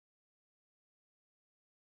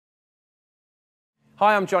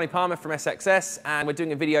Hi, I'm Johnny Palmer from SXS, and we're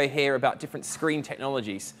doing a video here about different screen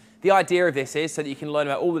technologies. The idea of this is so that you can learn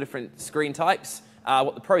about all the different screen types,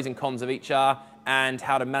 what the pros and cons of each are, and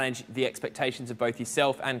how to manage the expectations of both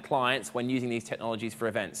yourself and clients when using these technologies for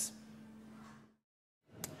events.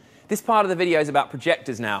 This part of the video is about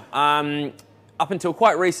projectors now. Up until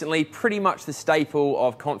quite recently, pretty much the staple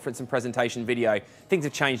of conference and presentation video. Things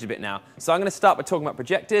have changed a bit now. So I'm going to start by talking about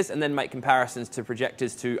projectors and then make comparisons to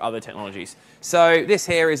projectors to other technologies. So this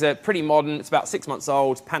here is a pretty modern, it's about 6 months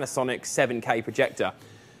old, Panasonic 7K projector.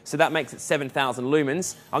 So that makes it 7,000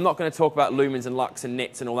 lumens. I'm not going to talk about lumens and lux and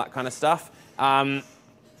nits and all that kind of stuff,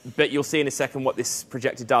 but you'll see in a second what this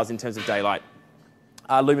projector does in terms of daylight.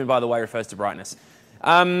 Lumen, by the way, refers to brightness.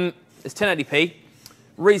 It's 1080p.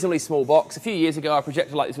 Reasonably small box. A few years ago, a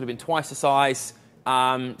projector like this would have been twice the size.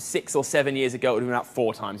 6 or 7 years ago, it would have been about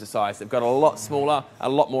 4 times the size. They've got a lot smaller, a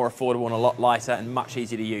lot more affordable, and a lot lighter, and much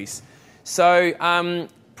easier to use. So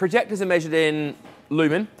projectors are measured in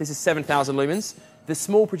lumen. This is 7,000 lumens. The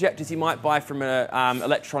small projectors you might buy from an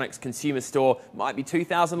electronics consumer store might be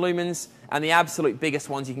 2,000 lumens, and the absolute biggest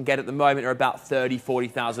ones you can get at the moment are about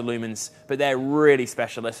 40,000 lumens, but they're really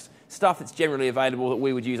specialist. Stuff that's generally available that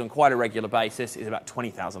we would use on quite a regular basis is about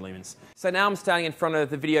 20,000 lumens. So now I'm standing in front of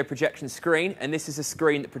the video projection screen, and this is a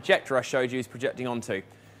screen that Projector I showed you is projecting onto.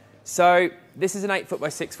 So this is an 8 foot by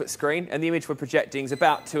 6 foot screen, and the image we're projecting is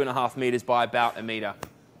about 2.5 meters by about a meter.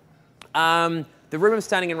 The room I'm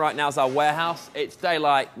standing in right now is our warehouse. It's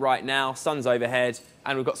daylight right now, sun's overhead,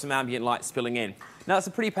 and we've got some ambient light spilling in. Now that's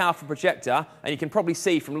a pretty powerful projector, and you can probably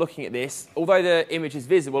see from looking at this, although the image is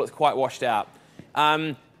visible, it's quite washed out.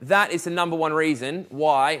 That is the #1 reason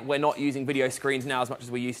why we're not using video screens now as much as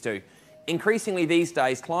we used to. Increasingly these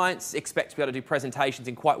days, clients expect to be able to do presentations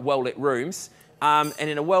in quite well-lit rooms, and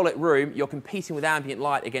in a well-lit room, you're competing with ambient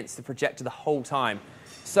light against the projector the whole time.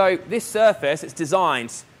 So this surface, it's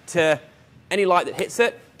designed to any light that hits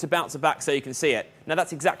it to bounce it back so you can see it. Now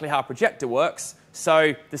that's exactly how a projector works.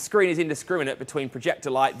 So the screen is indiscriminate between projector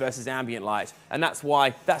light versus ambient light. And that's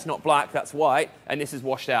why that's not black, that's white, and this is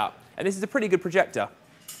washed out. And this is a pretty good projector.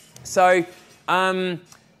 So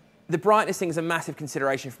the brightness thing is a massive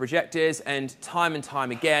consideration for projectors, and time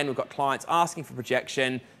again, we've got clients asking for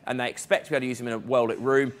projection, and they expect to be able to use them in a well-lit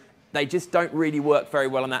room. They just don't really work very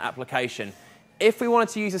well in that application. If we wanted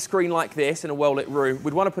to use a screen like this in a well-lit room,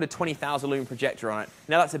 we'd want to put a 20,000 lumen projector on it.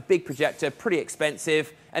 Now that's a big projector, pretty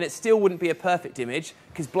expensive, and it still wouldn't be a perfect image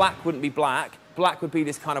because black wouldn't be black. Black would be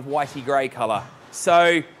this kind of whitey grey colour.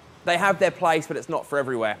 So they have their place, but it's not for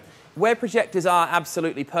everywhere. Where projectors are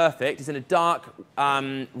absolutely perfect is in a dark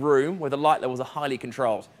room where the light levels are highly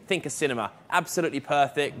controlled. Think a cinema. Absolutely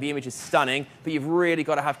perfect, the image is stunning, but you've really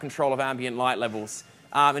got to have control of ambient light levels.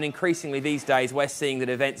 And increasingly these days, we're seeing that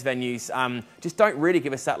events venues just don't really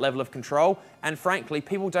give us that level of control. And frankly,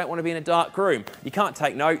 people don't want to be in a dark room. You can't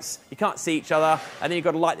take notes, you can't see each other, and then you've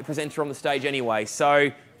got to light the presenter on the stage anyway. So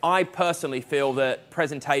I personally feel that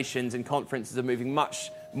presentations and conferences are moving much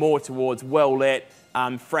more towards well-lit,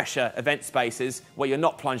 fresher event spaces where you're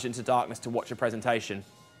not plunged into darkness to watch a presentation.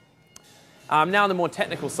 Now on the more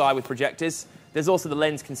technical side with projectors, there's also the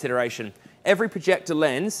lens consideration. Every projector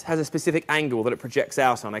lens has a specific angle that it projects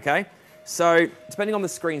out on, okay? So depending on the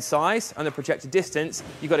screen size and the projector distance,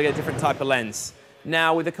 you've got to get a different type of lens.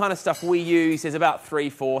 Now with the kind of stuff we use, there's about 3,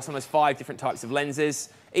 4, sometimes 5 different types of lenses.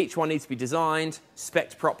 Each one needs to be designed,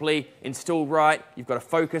 spec'd properly, installed right, you've got to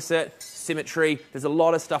focus it, symmetry, there's a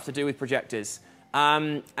lot of stuff to do with projectors.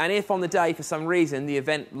 And if on the day, for some reason, the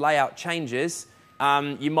event layout changes,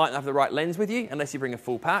 you might not have the right lens with you unless you bring a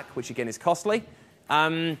full pack, which again is costly.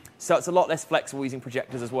 So it's a lot less flexible using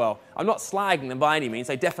projectors as well. I'm not slagging them by any means,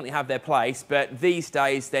 they definitely have their place, but these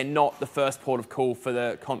days they're not the first port of call for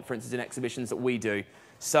the conferences and exhibitions that we do.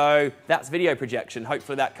 So that's video projection.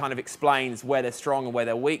 Hopefully that kind of explains where they're strong and where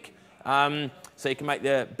they're weak, so you can make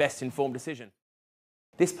the best informed decision.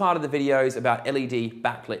 This part of the video is about LED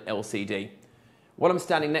backlit LCD. What I'm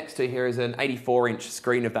standing next to here is an 84-inch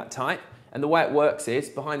screen of that type. And the way it works is,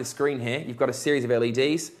 behind the screen here, you've got a series of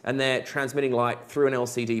LEDs, and they're transmitting light through an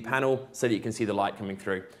LCD panel so that you can see the light coming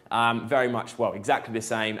through. Very much, well, exactly the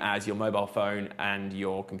same as your mobile phone and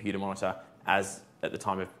your computer monitor as at the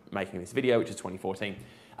time of making this video, which is 2014.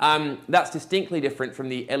 That's distinctly different from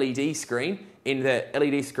the LED screen, in that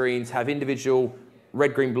LED screens have individual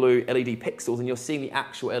red, green, blue LED pixels, and you're seeing the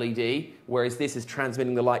actual LED, whereas this is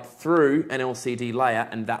transmitting the light through an LCD layer,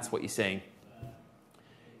 and that's what you're seeing.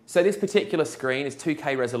 So this particular screen is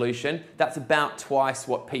 2K resolution. That's about twice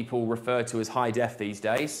what people refer to as high def these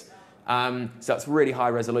days. So it's really high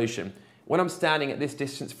resolution. When I'm standing at this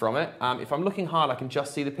distance from it, if I'm looking hard, I can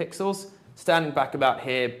just see the pixels. Standing back about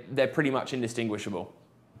here, they're pretty much indistinguishable.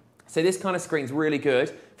 So this kind of screen's really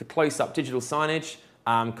good for close-up digital signage,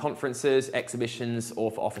 conferences, exhibitions, or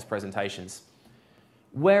for office presentations.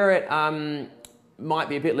 Where it might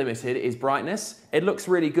be a bit limited is brightness. It looks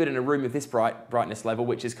really good in a room of this brightness level,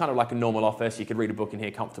 which is kind of like a normal office. You could read a book in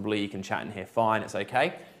here comfortably, you can chat in here fine, it's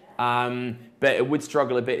okay. But it would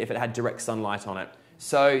struggle a bit if it had direct sunlight on it.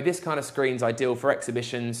 So this kind of screen's ideal for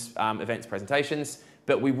exhibitions, events, presentations,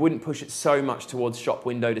 but we wouldn't push it so much towards shop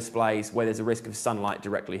window displays where there's a risk of sunlight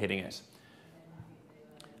directly hitting it.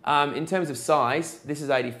 In terms of size, this is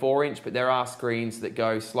 84-inch, but there are screens that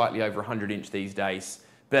go slightly over 100-inch these days.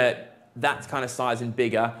 But that kind of size and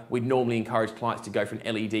bigger, we'd normally encourage clients to go for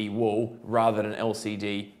an LED wall rather than an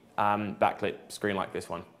LCD backlit screen like this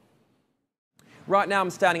one. Right now I'm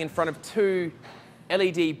standing in front of two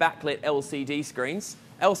LED backlit LCD screens.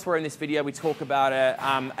 Elsewhere in this video we talk about a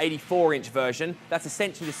 84-inch version. That's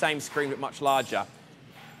essentially the same screen but much larger.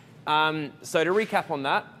 So to recap on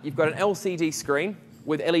that, you've got an LCD screen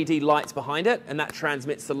with LED lights behind it, and that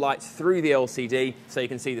transmits the lights through the LCD so you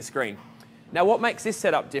can see the screen. Now what makes this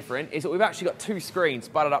setup different is that we've actually got two screens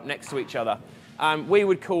butted up next to each other. We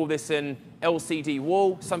would call this an LCD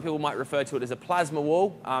wall. Some people might refer to it as a plasma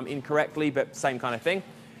wall, incorrectly, but same kind of thing.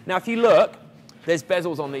 Now if you look, there's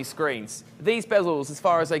bezels on these screens. These bezels, as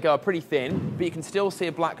far as they go, are pretty thin, but you can still see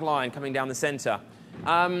a black line coming down the center.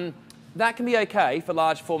 That can be okay for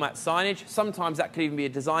large format signage. Sometimes that could even be a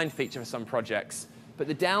design feature for some projects. But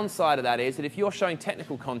the downside of that is that if you're showing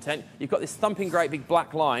technical content, you've got this thumping great big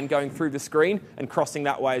black line going through the screen and crossing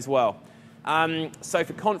that way as well. So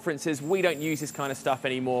for conferences, we don't use this kind of stuff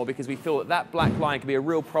anymore because we feel that that black line can be a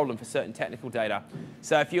real problem for certain technical data.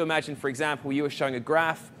 So if you imagine, for example, you were showing a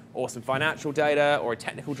graph or some financial data or a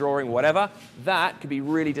technical drawing, whatever, that could be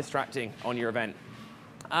really distracting on your event.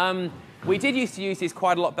 We did used to use these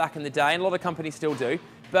quite a lot back in the day, and a lot of companies still do.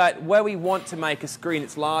 But where we want to make a screen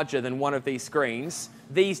that's larger than one of these screens,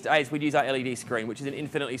 these days we'd use our LED screen, which is an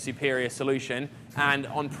infinitely superior solution, and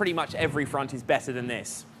on pretty much every front is better than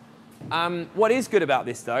this. What is good about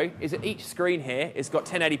this, though, is that each screen here has got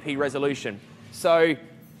 1080p resolution. So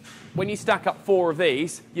when you stack up 4 of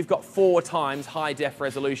these, you've got 4 times high-def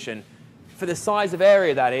resolution. For the size of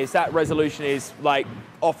area that resolution is like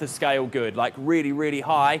off the scale good, like really, really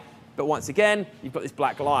high. But once again, you've got this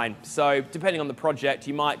black line. So depending on the project,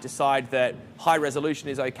 you might decide that high resolution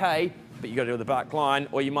is okay, but you've got to do the black line.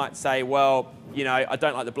 Or you might say, well, you know, I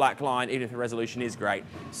don't like the black line, even if the resolution is great.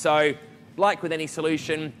 So like with any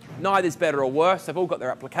solution, neither's better or worse. They've all got their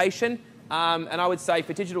application. And I would say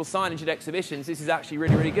for digital signage at exhibitions, this is actually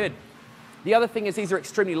really, really good. The other thing is these are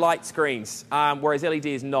extremely light screens, whereas LED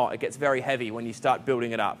is not. It gets very heavy when you start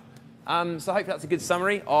building it up. So I hope that's a good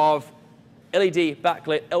summary of LED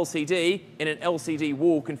backlit LCD in an LCD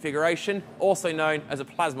wall configuration, also known as a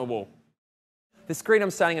plasma wall. The screen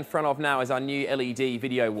I'm standing in front of now is our new LED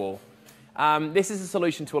video wall. This is a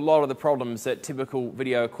solution to a lot of the problems that typical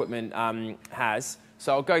video equipment has,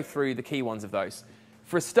 so I'll go through the key ones of those.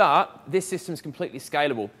 For a start, this system is completely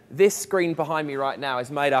scalable. This screen behind me right now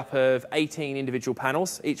is made up of 18 individual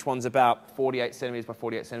panels. Each one's about 48 centimeters by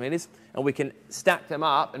 48 centimeters, and we can stack them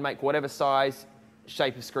up and make whatever size,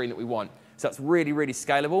 shape of screen that we want. So that's really, really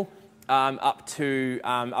scalable. Up to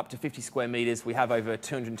 50 square meters, we have over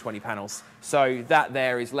 220 panels. So that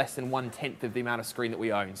there is less than 1/10 of the amount of screen that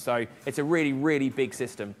we own. So it's a really, really big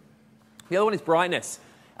system. The other one is brightness.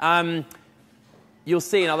 You'll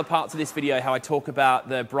see in other parts of this video how I talk about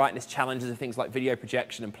the brightness challenges of things like video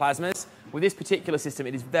projection and plasmas. With this particular system,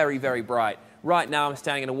 it is very, very bright. Right now, I'm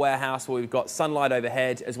standing in a warehouse where we've got sunlight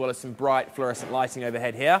overhead as well as some bright fluorescent lighting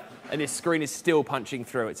overhead here, and this screen is still punching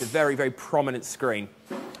through. It's a very, very prominent screen.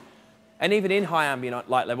 And even in high ambient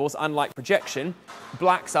light levels, unlike projection,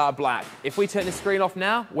 blacks are black. If we turn the screen off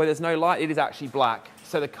now, where there's no light, it is actually black.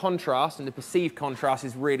 So the contrast and the perceived contrast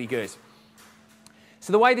is really good.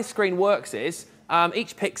 So the way this screen works is,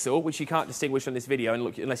 each pixel, which you can't distinguish on this video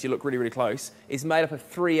unless you look really, really close, is made up of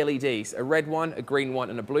 3 LEDs, a red one, a green one,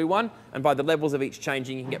 and a blue one. And by the levels of each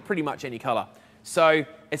changing, you can get pretty much any color. So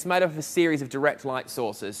it's made up of a series of direct light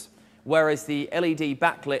sources. Whereas the LED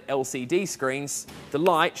backlit LCD screens, the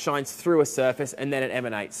light shines through a surface and then it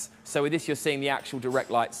emanates. So with this, you're seeing the actual direct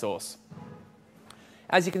light source.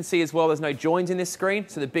 As you can see as well, there's no joins in this screen.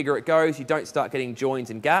 So the bigger it goes, you don't start getting joins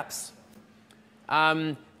and gaps.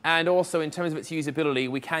 And also, in terms of its usability,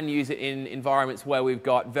 we can use it in environments where we've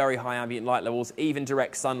got very high ambient light levels, even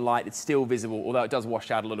direct sunlight, it's still visible, although it does wash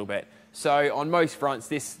out a little bit. So on most fronts,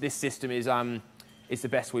 this system is the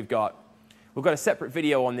best we've got. We've got a separate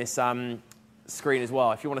video on this screen as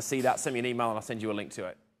well. If you want to see that, send me an email and I'll send you a link to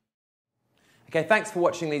it. Okay, thanks for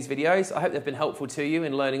watching these videos. I hope they've been helpful to you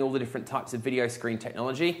in learning all the different types of video screen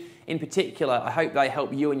technology. In particular, I hope they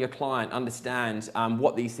help you and your client understand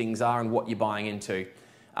what these things are and what you're buying into.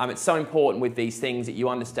 It's so important with these things that you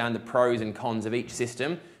understand the pros and cons of each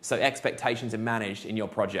system so expectations are managed in your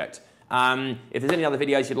project. If there's any other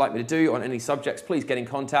videos you'd like me to do on any subjects, please get in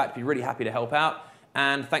contact. I'd be really happy to help out.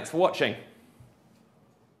 And thanks for watching.